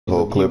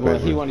clip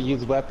at He you. want to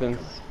use weapons.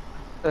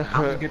 I'm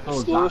gonna get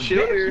those School dots.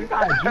 shooter. You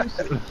got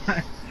juices.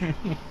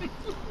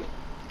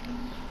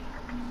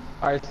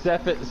 All right,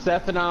 Seth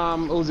and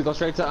Uzi go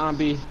straight to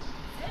B.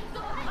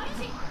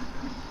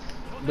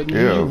 But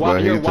Yeah,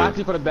 but you're he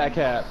watching for the back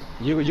cap.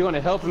 You're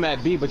gonna help him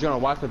at B, but you're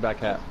gonna watch for the back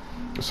cap.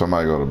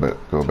 Somebody go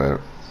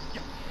back.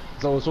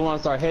 So if someone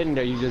start hitting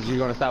there, you're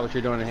gonna stop what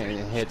you're doing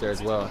and hit there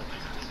as well.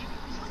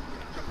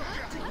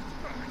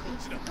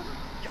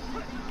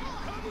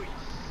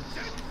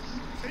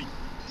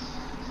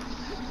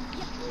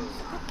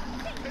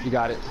 You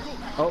got it.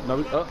 Oh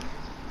no!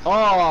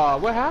 Oh,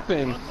 what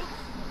happened?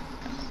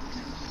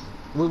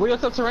 Where your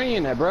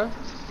subterranean at, bro?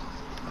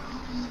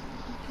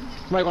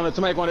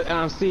 Somebody going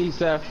to C,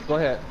 Seth. Go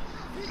ahead.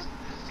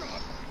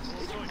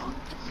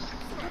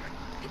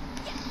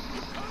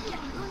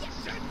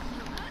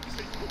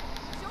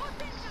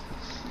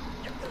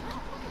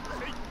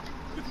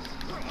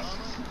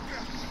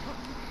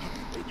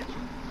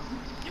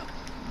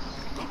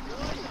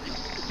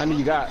 How many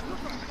you got?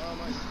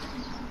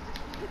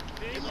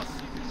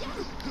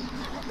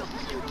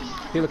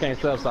 People can't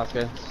sub,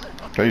 Sasuke.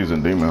 They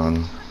using demon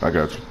hunter. I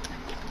got you.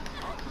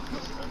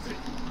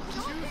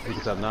 You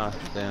can sub now.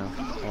 Damn.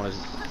 I wanna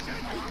just...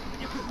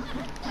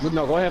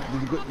 No, go ahead.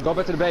 Go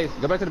back to the base.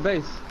 Go back to the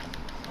base.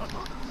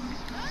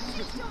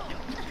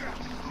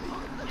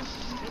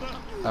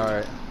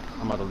 Alright.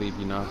 I'm about to leave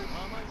you now.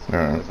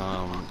 Alright.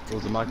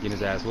 Uzumaki getting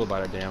his ass whooped by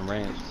that damn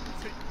range.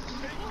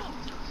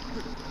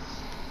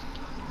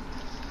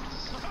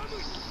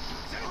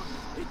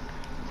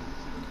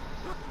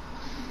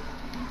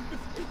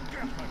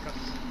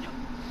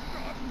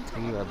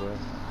 Where you at, bro?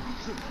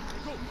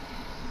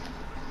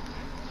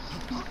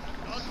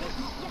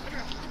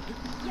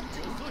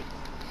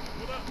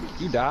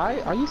 You die?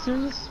 Are you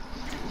serious?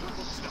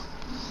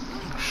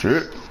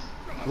 Shit.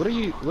 What are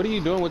you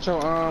doing with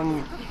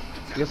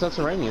your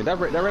subterranean? That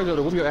range would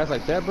whoop your ass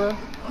like that, bro?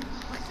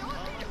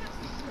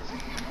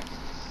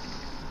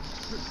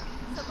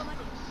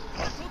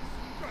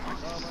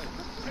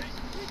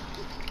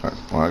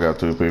 Well, I got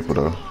 2 people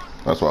though.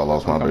 That's why I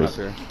lost my base.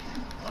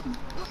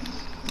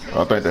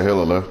 I think the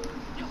healer left.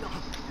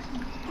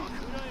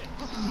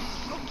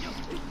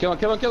 Kill him.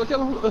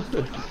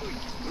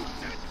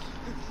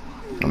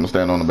 I'm gonna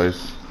stand on the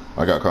base.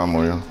 I got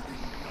combo, yeah.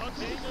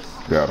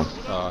 Got him.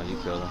 Oh, you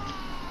killed him.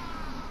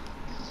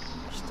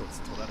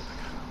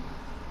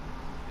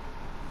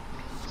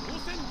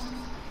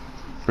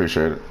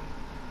 Appreciate it.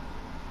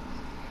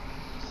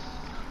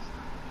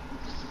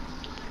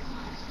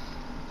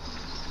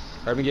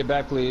 Let me get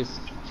back, please.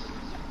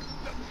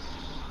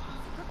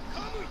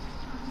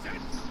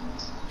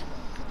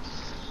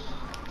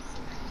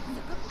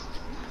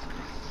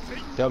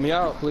 Help me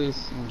out,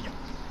 please.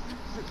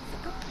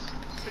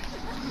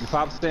 You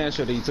popped stand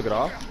shit, you took it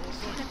off?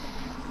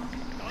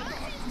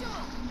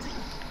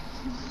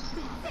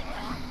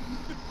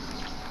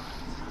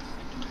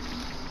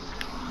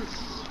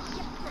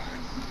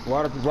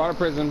 Water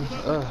prison.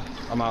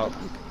 I'm out.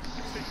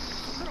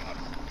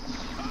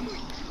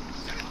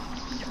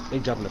 They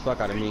jumping the fuck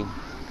out of me.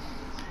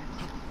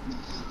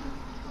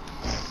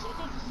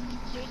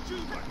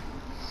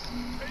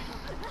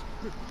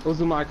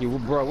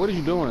 Uzumaki, bro, what are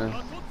you doing?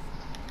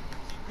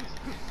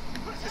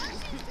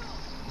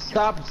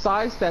 Stop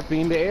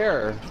sidestepping the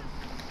air.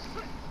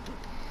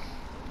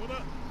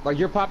 Like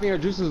you're popping your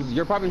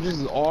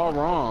juices all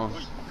wrong.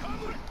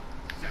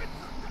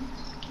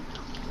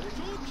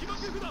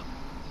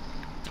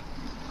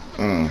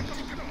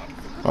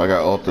 I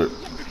got altered.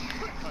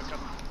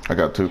 I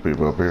got 2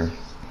 people up here.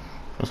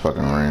 It's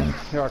fucking rain.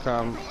 Here I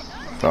come.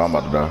 Oh, I'm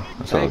about to die.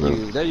 That's all Thank good.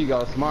 you. There you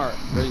go. Smart.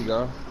 There you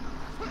go.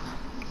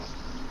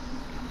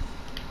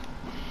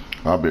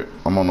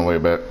 I'm on the way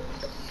back.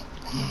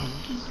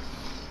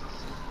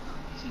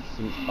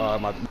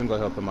 I'm gonna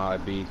help them out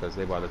at B because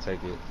they about to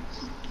take it.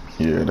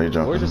 Yeah, they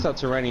jumping. Where's your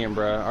subterranean,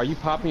 bro? Are you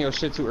popping your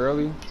shit too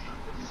early?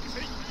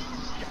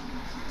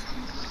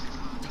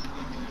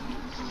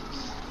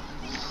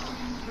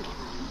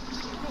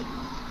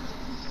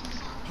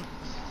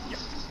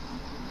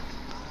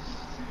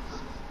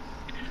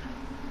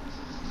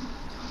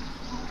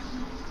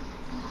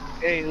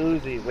 Hey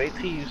Uzi, wait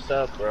till you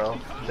sub, bro.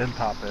 Then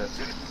pop it.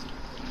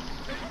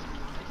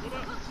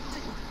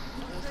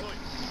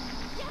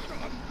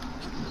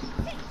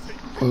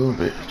 Oh,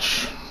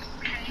 bitch.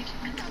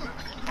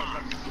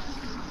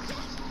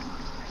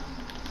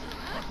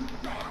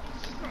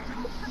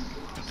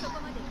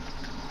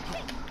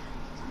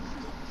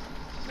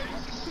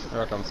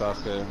 Here comes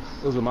Sasuke.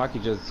 Uzumaki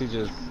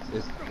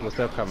was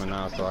Steph coming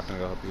now, so I can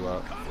go help you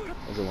out.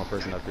 There's only one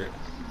person up here.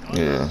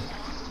 Yeah.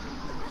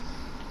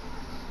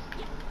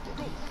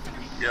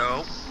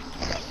 Yo.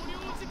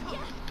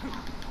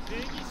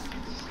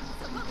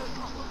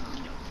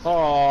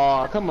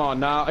 Oh, come on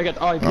now. I got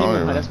he beat me.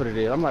 yeah. That's what it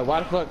is. I'm like,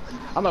 why the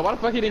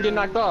fuck he didn't get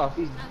knocked off?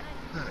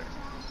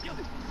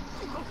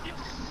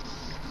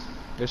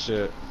 This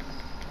shit.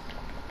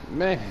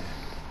 Man.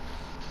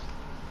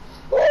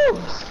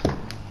 Woo!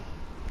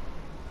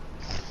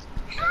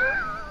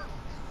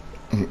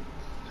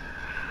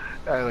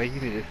 Like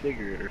you need a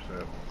cigarette or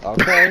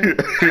something.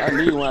 Okay. I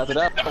need one after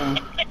that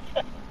one.